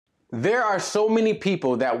There are so many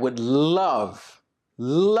people that would love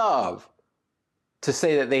to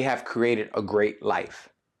say that they have created a great life.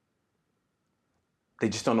 They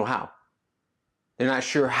just don't know how. They're not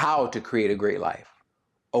sure how to create a great life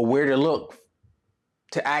or where to look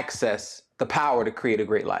to access the power to create a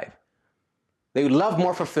great life. They would love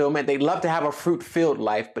more fulfillment. They'd love to have a fruit-filled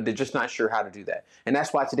life, but they're just not sure how to do that. And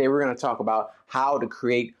that's why today we're going to talk about how to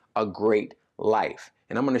create a great life.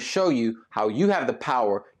 And I'm going to show you how you have the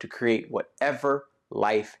power to create whatever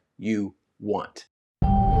life you want.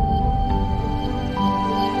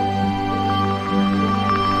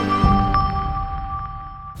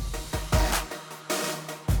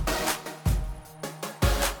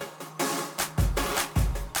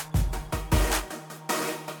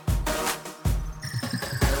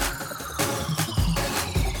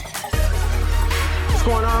 What's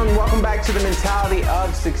going on? Welcome back to the Mentality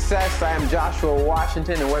of Success. I am Joshua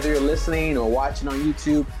Washington, and whether you're listening or watching on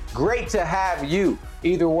YouTube, great to have you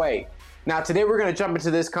either way. Now, today we're going to jump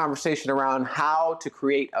into this conversation around how to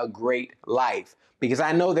create a great life, because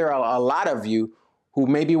I know there are a lot of you who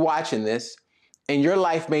may be watching this and your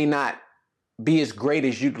life may not be as great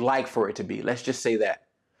as you'd like for it to be. Let's just say that.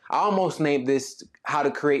 I almost named this how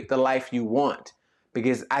to create the life you want,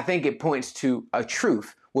 because I think it points to a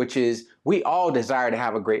truth, which is we all desire to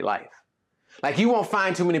have a great life. Like, you won't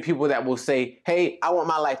find too many people that will say, hey, I want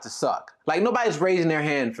my life to suck. Like, nobody's raising their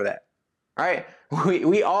hand for that, all right?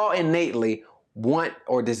 We all innately want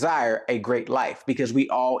or desire a great life because we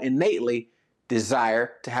all innately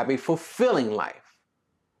desire to have a fulfilling life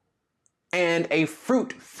and a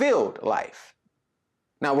fruit-filled life.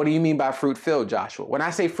 Now, what do you mean by fruit-filled, Joshua? When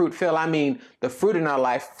I say fruit-filled, I mean the fruit in our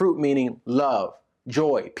life, fruit meaning love,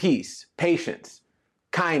 joy, peace, patience,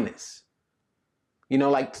 kindness,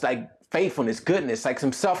 like faithfulness, goodness, like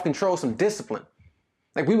some self-control, some discipline.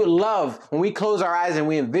 Like, we would love, when we close our eyes and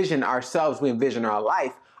we envision ourselves, we envision our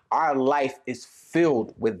life is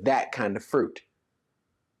filled with that kind of fruit.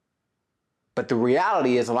 But the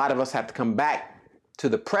reality is a lot of us have to come back to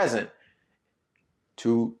the present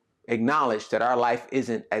to acknowledge that our life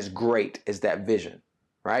isn't as great as that vision,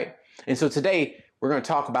 right? And so today we're going to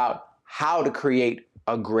talk about how to create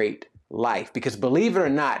a great life, because believe it or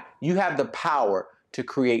not, you have the power to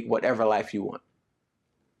create whatever life you want.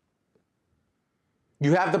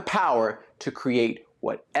 You have the power to create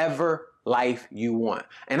whatever life you want.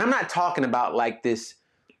 And I'm not talking about like this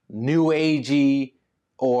new agey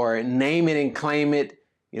or name it and claim it,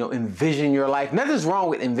 envision your life. Nothing's wrong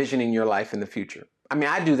with envisioning your life in the future. I mean,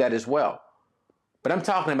 I do that as well. But I'm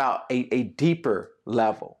talking about a deeper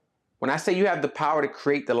level. When I say you have the power to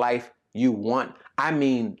create the life you want, I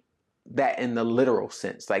mean that in the literal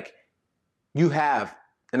sense. Like, you have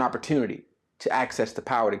an opportunity to access the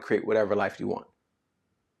power to create whatever life you want.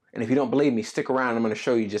 And if you don't believe me, stick around. I'm going to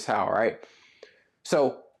show you just how, all right?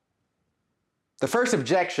 So the first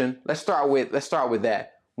objection, let's start with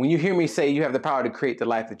that. When you hear me say you have the power to create the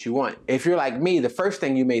life that you want, if you're like me, the first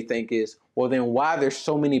thing you may think is, well, then why are there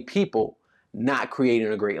so many people not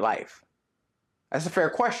creating a great life? That's a fair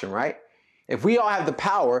question, right? If we all have the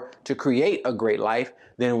power to create a great life,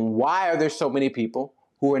 then why are there so many people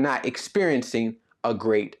who are not experiencing a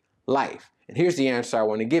great life? And here's the answer I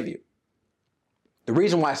want to give you. The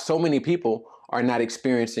reason why so many people are not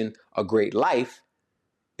experiencing a great life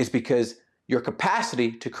is because your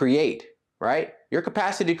capacity to create, right? Your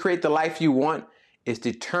capacity to create the life you want is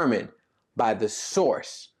determined by the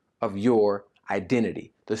source of your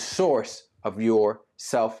identity, the source of your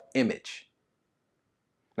self-image.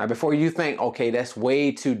 Now, before you think, okay, that's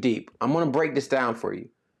way too deep, I'm going to break this down for you.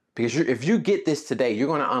 Because if you get this today, you're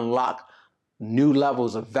going to unlock new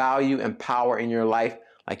levels of value and power in your life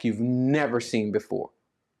like you've never seen before.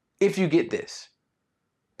 If you get this.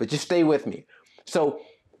 But just stay with me. So,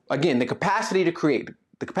 again, the capacity to create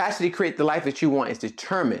the life that you want is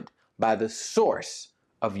determined by the source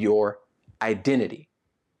of your identity.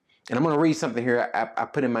 And I'm going to read something here I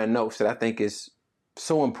put in my notes that I think is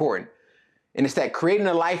so important. And it's that creating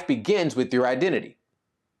a life begins with your identity.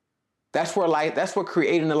 That's where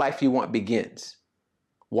creating the life you want begins.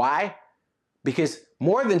 Why? Because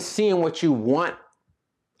more than seeing what you want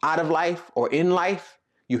out of life or in life,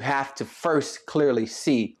 you have to first clearly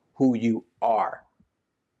see who you are.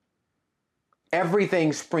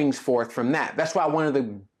 Everything springs forth from that. That's why one of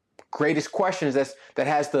the greatest questions that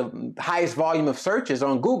has the highest volume of searches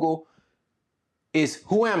on Google is,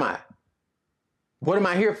 who am I? What am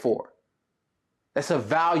I here for? That's a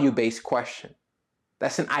value-based question.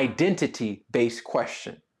 That's an identity-based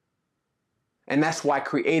question. And that's why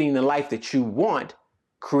creating the life that you want,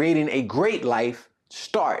 creating a great life,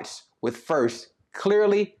 starts with first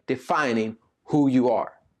clearly defining who you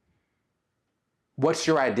are. What's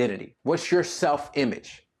your identity? What's your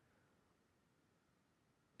self-image?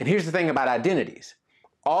 And here's the thing about identities.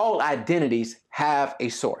 All identities have a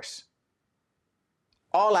source.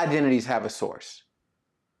 All identities have a source.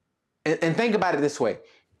 And think about it this way.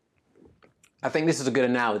 I think this is a good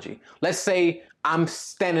analogy. Let's say I'm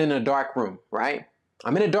standing in a dark room, right?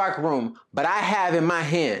 I'm in a dark room, but I have in my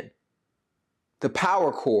hand the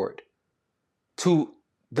power cord to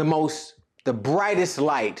the brightest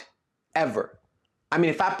light ever. I mean,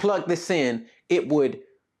 if I plug this in, it would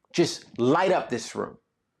just light up this room.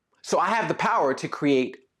 So I have the power to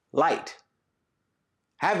create light.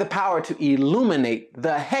 I have the power to illuminate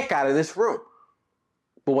the heck out of this room.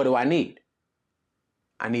 But what do I need?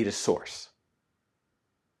 I need a source.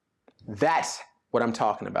 That's what I'm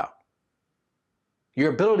talking about.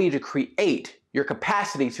 Your ability to create, your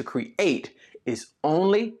capacity to create is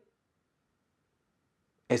only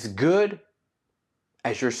as good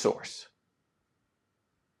as your source.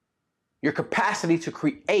 Your capacity to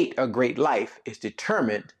create a great life is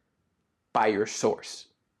determined by your source.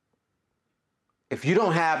 If you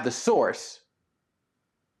don't have the source,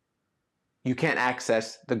 you can't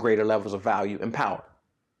access the greater levels of value and power.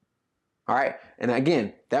 All right. And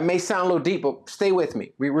again, that may sound a little deep, but stay with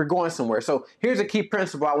me. We're going somewhere. So here's a key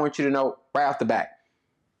principle I want you to know right off the bat.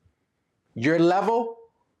 Your level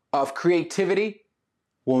of creativity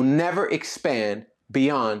will never expand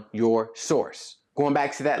beyond your source. Going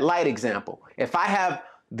back to that light example. If I have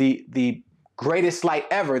the greatest light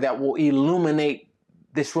ever that will illuminate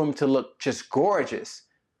this room to look just gorgeous,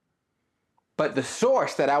 but the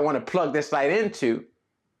source that I want to plug this light into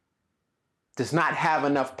does not have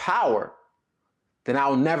enough power, then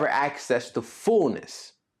I'll never access the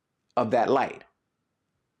fullness of that light.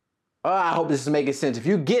 Oh, I hope this is making sense. If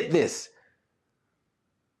you get this,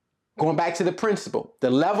 going back to the principle,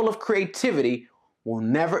 the level of creativity will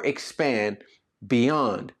never expand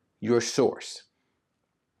beyond your source.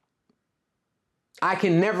 I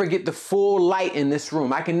can never get the full light in this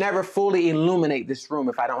room. I can never fully illuminate this room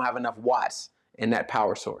if I don't have enough watts in that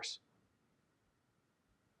power source.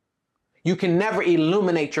 You can never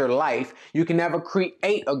illuminate your life. You can never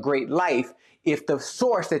create a great life if the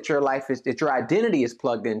source that your identity is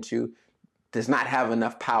plugged into does not have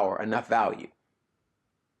enough power, enough value.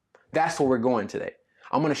 That's where we're going today.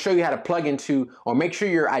 I'm going to show you how to plug into or make sure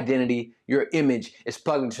your identity, your image is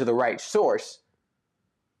plugged into the right source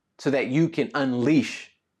so that you can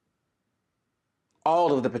unleash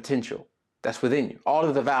all of the potential that's within you, all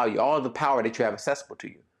of the value, all of the power that you have accessible to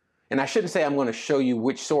you. And I shouldn't say I'm going to show you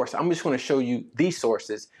which source. I'm just going to show you these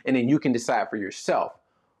sources, and then you can decide for yourself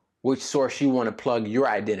which source you want to plug your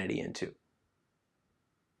identity into.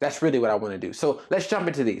 That's really what I want to do. So let's jump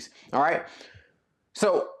into these. All right.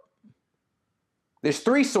 So there's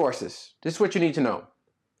three sources. This is what you need to know.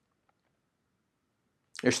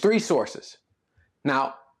 There's three sources.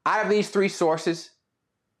 Now, out of these three sources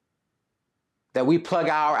that we plug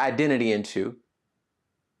our identity into,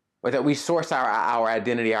 or that we source our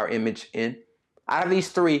identity, our image in, out of these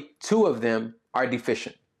three, two of them are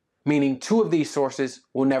deficient, meaning two of these sources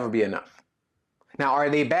will never be enough. Now, are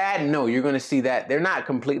they bad? No, you're going to see that they're not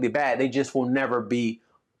completely bad. They just will never be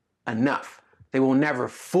enough. They will never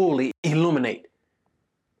fully illuminate.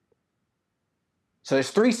 So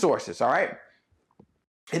there's three sources, all right?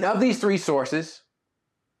 And of these three sources,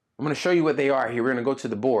 I'm going to show you what they are here. We're going to go to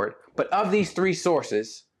the board. But of these three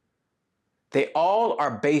sources, they all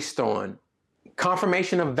are based on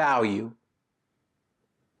confirmation of value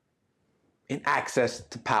and access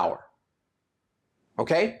to power.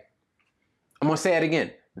 Okay? I'm going to say it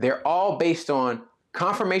again. They're all based on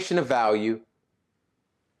confirmation of value,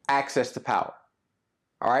 access to power.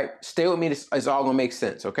 All right? Stay with me. This is all going to make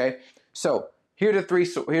sense, okay? So here are the three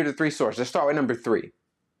sources. Let's start with number 3.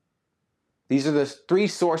 These are the three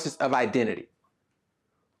sources of identity.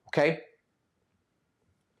 Okay?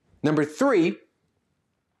 Number 3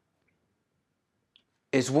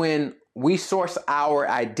 is when we source our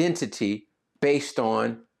identity based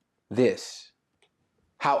on this,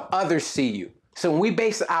 how others see you. So when we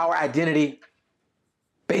base our identity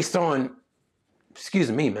based on,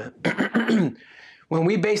 excuse me, man, when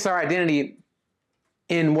we base our identity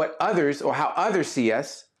in what others or how others see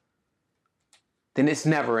us, then it's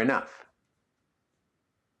never enough.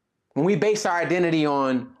 When we base our identity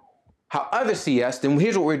on how others see us, then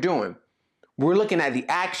here's what we're doing. We're looking at the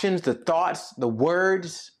actions, the thoughts, the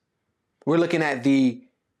words. We're looking at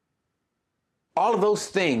all of those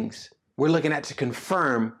things we're looking at to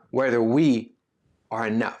confirm whether we are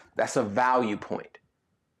enough. That's a value point.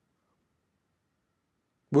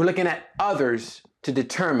 We're looking at others to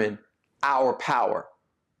determine our power.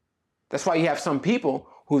 That's why you have some people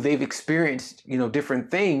who they've experienced, different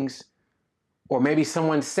things, or maybe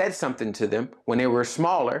someone said something to them when they were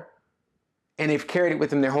smaller and they've carried it with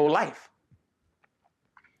them their whole life.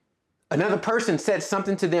 Another person said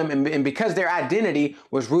something to them, and because their identity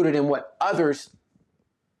was rooted in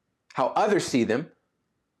how others see them,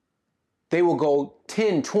 they will go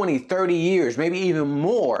 10, 20, 30 years, maybe even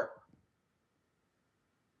more,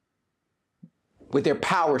 with their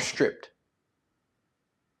power stripped.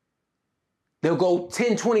 They'll go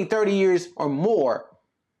 10, 20, 30 years or more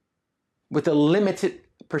with a limited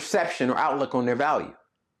perception or outlook on their value.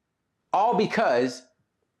 All because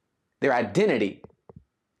their identity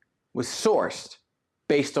was sourced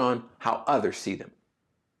based on how others see them.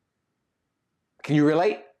 Can you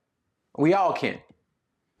relate? We all can.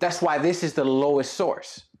 That's why this is the lowest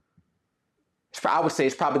source. I would say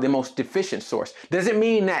it's probably the most deficient source. Does it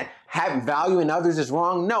mean that having value in others is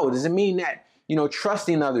wrong? No. Does it mean that,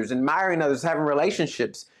 trusting others, admiring others, having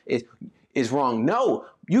relationships is wrong? No.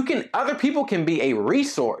 Other people can be a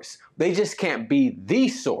resource. They just can't be the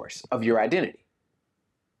source of your identity.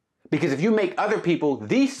 Because if you make other people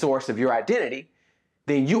the source of your identity,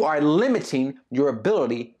 then you are limiting your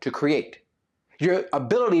ability to create. Your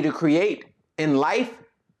ability to create in life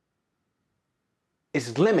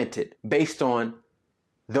is limited based on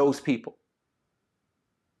those people.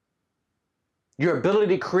 Your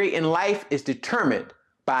ability to create in life is determined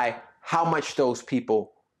by how much those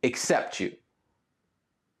people accept you,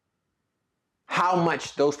 how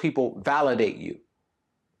much those people validate you.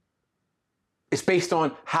 It's based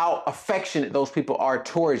on how affectionate those people are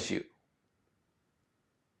towards you.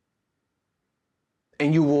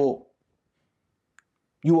 And you will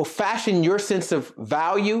fashion your sense of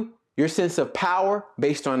value, your sense of power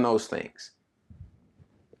based on those things.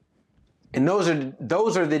 And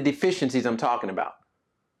those are the deficiencies I'm talking about.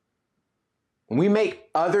 When we make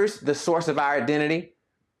others the source of our identity,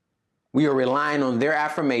 we are relying on their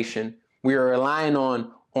affirmation. We are relying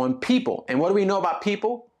on people. And what do we know about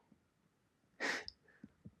people?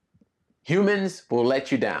 Humans will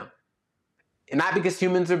let you down. And not because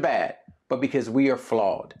humans are bad, but because we are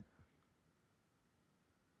flawed.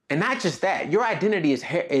 And not just that, your identity is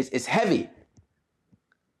heavy.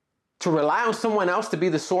 To rely on someone else to be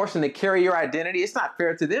the source and to carry your identity, it's not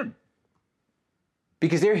fair to them.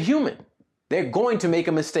 Because they're human. They're going to make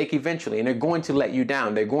a mistake eventually, and they're going to let you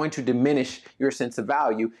down. They're going to diminish your sense of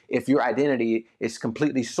value if your identity is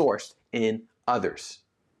completely sourced in others.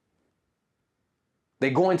 They're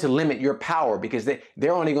going to limit your power because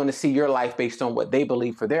they're only going to see your life based on what they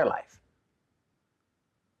believe for their life.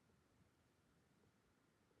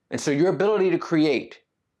 And so your ability to create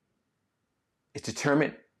is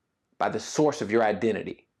determined by the source of your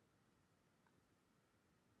identity.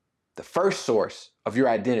 The first source of your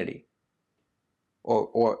identity,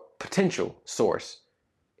 or potential source,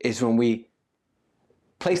 is when we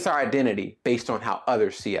place our identity based on how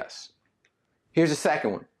others see us. Here's the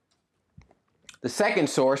second one. The second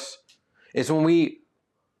source is when we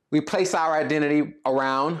place our identity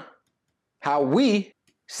around how we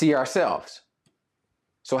see ourselves.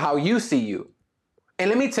 So how you see you. And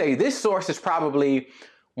let me tell you, this source is probably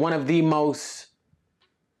one of the most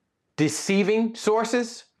deceiving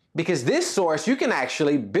sources, because this source, you can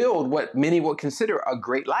actually build what many would consider a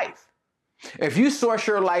great life. If you source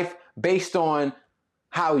your life based on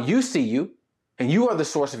how you see you, and you are the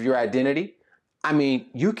source of your identity, I mean,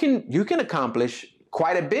 you can accomplish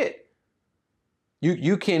quite a bit.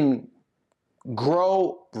 You can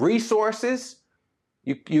grow resources.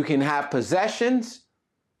 You can have possessions.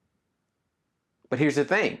 But here's the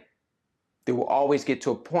thing. They will always get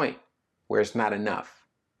to a point where it's not enough.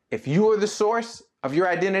 If you are the source of your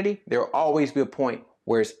identity, there will always be a point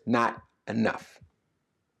where it's not enough.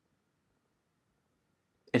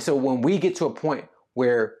 And so when we get to a point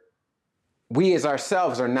where we as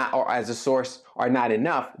ourselves are not, or as a source are not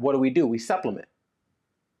enough, what do? We supplement.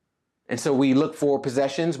 And so we look for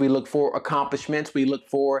possessions, we look for accomplishments, we look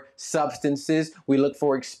for substances, we look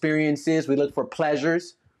for experiences, we look for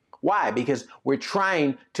pleasures. Why? Because we're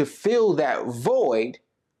trying to fill that void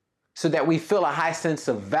so that we feel a high sense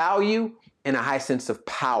of value and a high sense of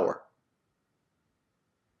power.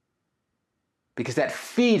 Because that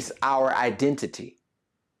feeds our identity.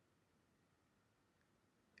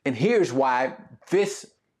 And here's why this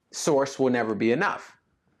source will never be enough.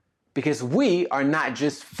 Because we are not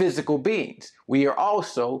just physical beings. We are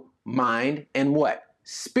also mind and what?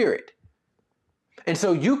 Spirit. And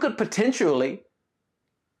so you could potentially,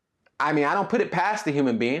 I don't put it past the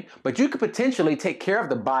human being, but you could potentially take care of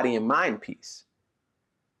the body and mind piece.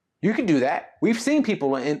 You can do that. We've seen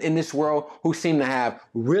people in this world who seem to have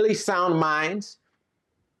really sound minds,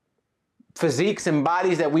 physiques and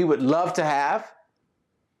bodies that we would love to have.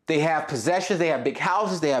 They have possessions, they have big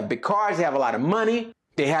houses, they have big cars, they have a lot of money.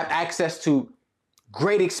 They have access to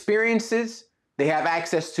great experiences. They have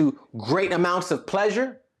access to great amounts of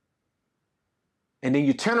pleasure. And then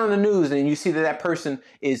you turn on the news and you see that that person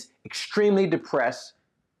is extremely depressed.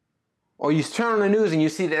 Or you turn on the news and you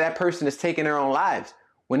see that that person is taking their own lives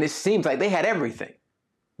when it seems like they had everything.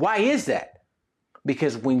 Why is that?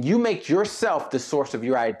 Because when you make yourself the source of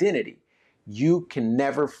your identity, you can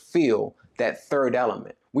never feel that third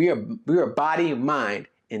element. We are body, mind,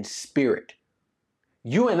 and spirit.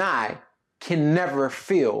 You and I can never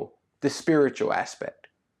feel the spiritual aspect.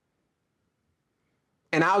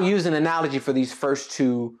 And I'll use an analogy for these first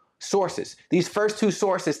two sources. These first two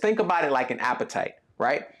sources, think about it like an appetite,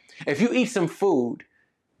 right? If you eat some food,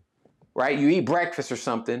 right, you eat breakfast or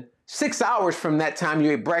something, 6 hours from that time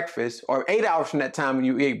you ate breakfast, or 8 hours from that time when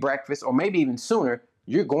you ate breakfast, or maybe even sooner,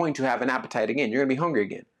 you're going to have an appetite again. You're going to be hungry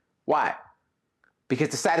again. Why? Because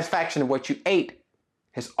the satisfaction of what you ate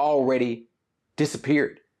has already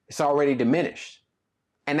disappeared. It's already diminished.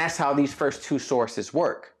 And that's how these first two sources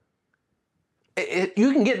work.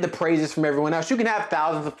 You can get the praises from everyone else. You can have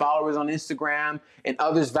thousands of followers on Instagram and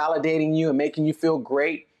others validating you and making you feel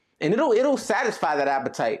great. And it'll satisfy that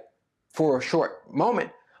appetite for a short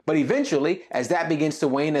moment. But eventually, as that begins to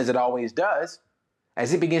wane, as it always does,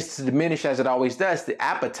 as it begins to diminish, as it always does, the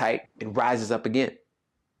appetite, it rises up again.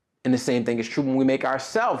 And the same thing is true when we make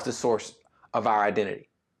ourselves the source of our identity.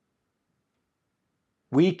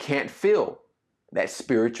 We can't fill that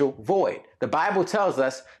spiritual void. The Bible tells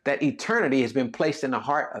us that eternity has been placed in the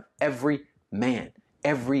heart of every man,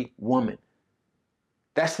 every woman.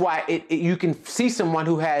 That's why you can see someone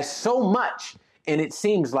who has so much, and it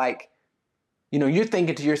seems like, you're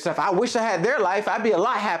thinking to yourself, I wish I had their life. I'd be a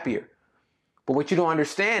lot happier. But what you don't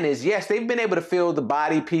understand is, yes, they've been able to feel the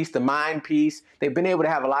body peace, the mind peace. They've been able to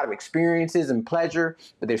have a lot of experiences and pleasure,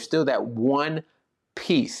 but there's still that one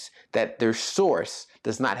piece that their source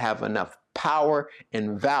does not have enough power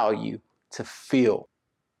and value to feel.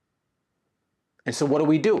 And so what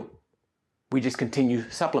do? We just continue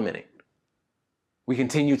supplementing. We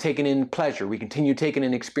continue taking in pleasure. We continue taking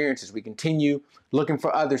in experiences. We continue looking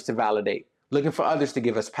for others to validate, looking for others to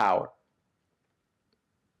give us power,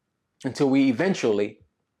 until we eventually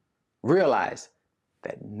realize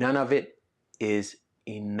that none of it is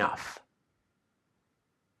enough.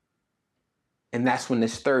 And that's when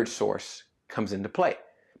this third source comes into play.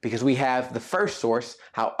 Because we have the first source,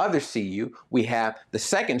 how others see you. We have the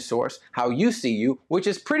second source, how you see you, which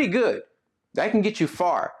is pretty good. That can get you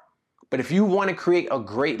far. But if you want to create a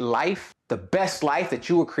great life, the best life that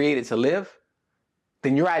you were created to live,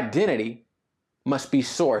 then your identity must be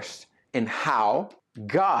sourced in how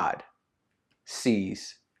God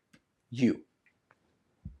sees you.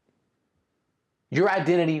 Your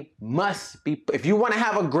identity must be, if you want to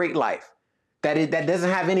have a great life, that doesn't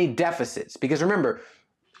have any deficits. Because remember,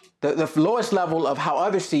 the lowest level of how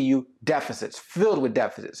others see you, deficits, filled with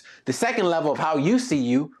deficits. The second level of how you see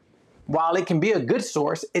you, while it can be a good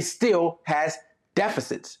source, it still has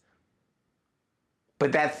deficits.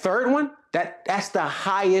 But that third one, that's the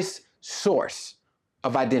highest source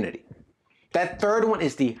of identity. That third one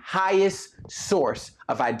is the highest source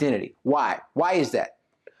of identity. Why? Why is that?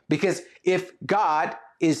 Because if God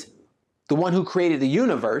is the one who created the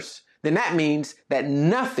universe, then that means that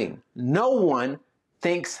nothing, no one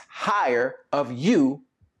thinks higher of you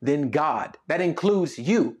than God. That includes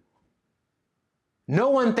you. No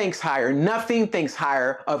one thinks higher, nothing thinks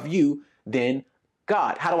higher of you than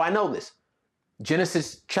God. How do I know this?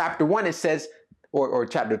 Genesis chapter 1, it says, or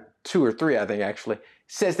chapter 2 or 3, I think actually,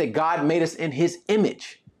 says that God made us in his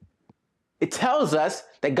image. It tells us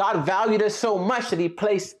that God valued us so much that he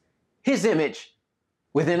placed his image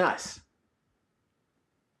within us.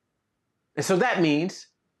 And so that means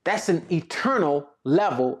that's an eternal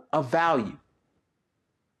level of value.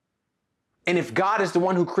 And if God is the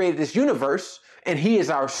one who created this universe and he is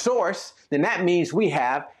our source, then that means we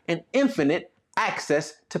have an infinite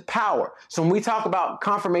access to power. So when we talk about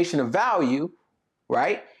confirmation of value,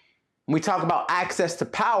 right? When we talk about access to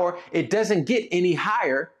power, it doesn't get any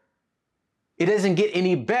higher. It doesn't get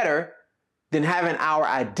any better than having our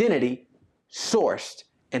identity sourced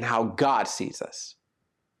in how God sees us.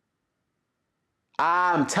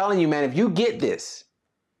 I'm telling you, man, if you get this,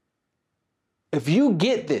 the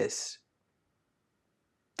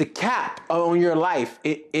cap on your life,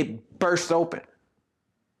 it bursts open.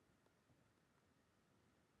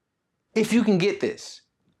 If you can get this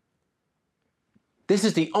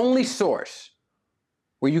is the only source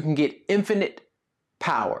where you can get infinite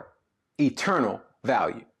power, eternal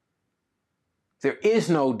value. There is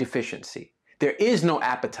no deficiency. There is no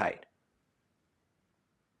appetite.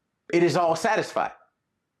 It is all satisfied.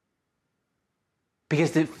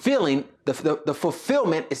 Because the feeling, the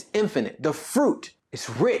fulfillment is infinite. The fruit is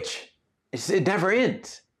rich. It never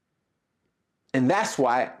ends. And that's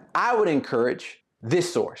why I would encourage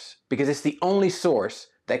this source, because it's the only source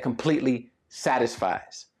that completely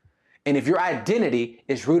satisfies. And if your identity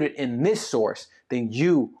is rooted in this source, then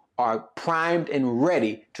you are primed and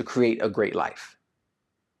ready to create a great life.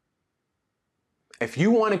 If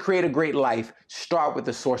you want to create a great life, start with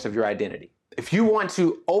the source of your identity. If you want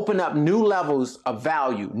to open up new levels of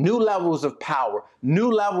value, new levels of power,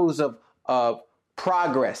 new levels of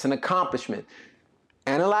progress and accomplishment,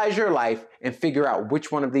 analyze your life and figure out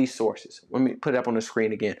which one of these sources. Let me put it up on the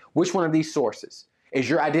screen again. Which one of these sources? Is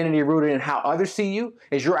your identity rooted in how others see you?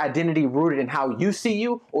 Is your identity rooted in how you see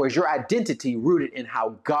you? Or is your identity rooted in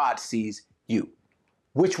how God sees you?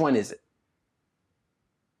 Which one is it?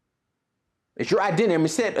 Is your identity, I'm going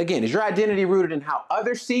to say it again, is your identity rooted in how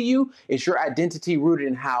others see you? Is your identity rooted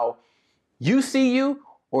in how you see you?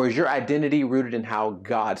 Or is your identity rooted in how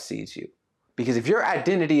God sees you? Because if your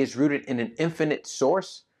identity is rooted in an infinite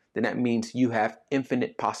source, then that means you have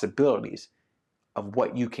infinite possibilities of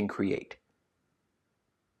what you can create.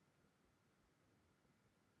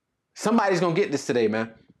 Somebody's going to get this today,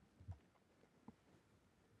 man.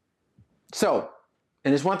 So,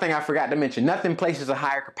 and there's one thing I forgot to mention. Nothing places a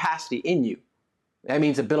higher capacity in you. That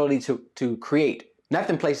means ability to create.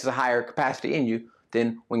 Nothing places a higher capacity in you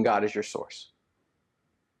than when God is your source.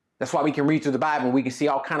 That's why we can read through the Bible and we can see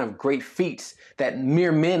all kind of great feats that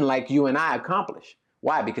mere men like you and I accomplish.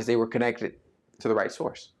 Why? Because they were connected to the right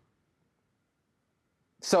source.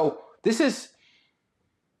 So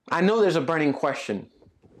I know there's a burning question.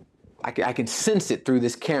 I can sense it through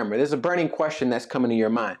this camera. There's a burning question that's coming to your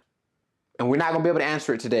mind. And we're not going to be able to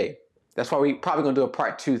answer it today. That's why we're probably going to do a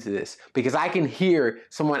part 2 to this. Because I can hear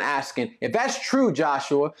someone asking, if that's true,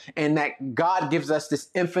 Joshua, and that God gives us this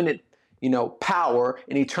infinite, power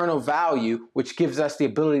and eternal value, which gives us the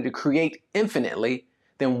ability to create infinitely,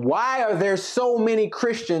 then why are there so many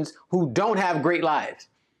Christians who don't have great lives?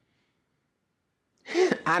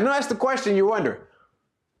 I know that's the question you're wondering.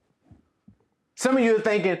 Some of you are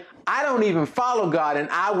thinking, I don't even follow God and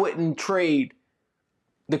I wouldn't trade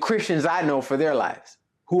the Christians I know for their lives,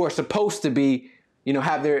 who are supposed to be,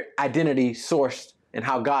 have their identity sourced in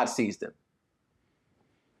how God sees them.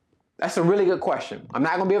 That's a really good question. I'm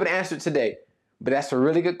not going to be able to answer it today, but that's a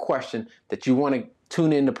really good question that you want to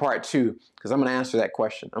tune into part 2, because I'm going to answer that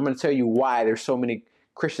question. I'm going to tell you why there's so many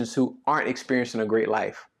Christians who aren't experiencing a great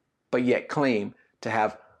life, but yet claim to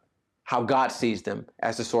have how God sees them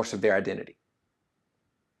as the source of their identity.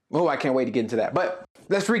 Oh, I can't wait to get into that. But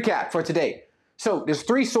let's recap for today. So there's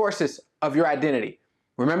 3 sources of your identity.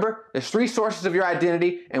 Remember, there's 3 sources of your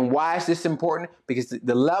identity. And why is this important? Because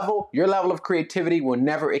your level of creativity will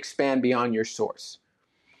never expand beyond your source.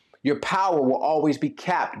 Your power will always be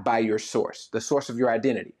capped by your source, the source of your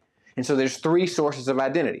identity. And so there's 3 sources of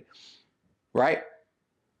identity, right?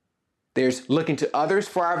 There's looking to others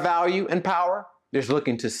for our value and power. There's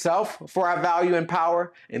looking to self for our value and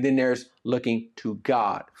power. And then there's looking to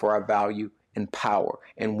God for our value and power.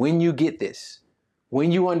 And when you get this,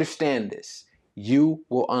 when you understand this, you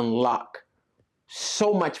will unlock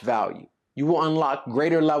so much value. You will unlock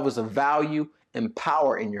greater levels of value and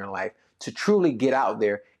power in your life to truly get out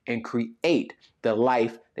there and create the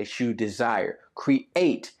life that you desire.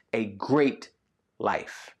 Create a great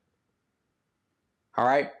life. All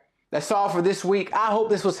right? That's all for this week. I hope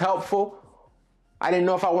this was helpful. I didn't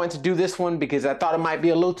know if I wanted to do this one because I thought it might be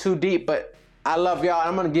a little too deep, but I love y'all.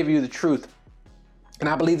 I'm going to give you the truth. And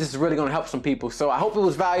I believe this is really going to help some people. So I hope it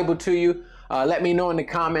was valuable to you. Let me know in the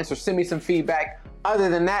comments or send me some feedback. Other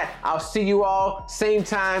than that, I'll see you all same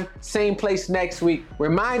time, same place next week,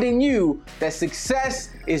 reminding you that success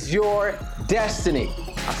is your destiny.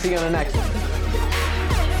 I'll see you on the next one.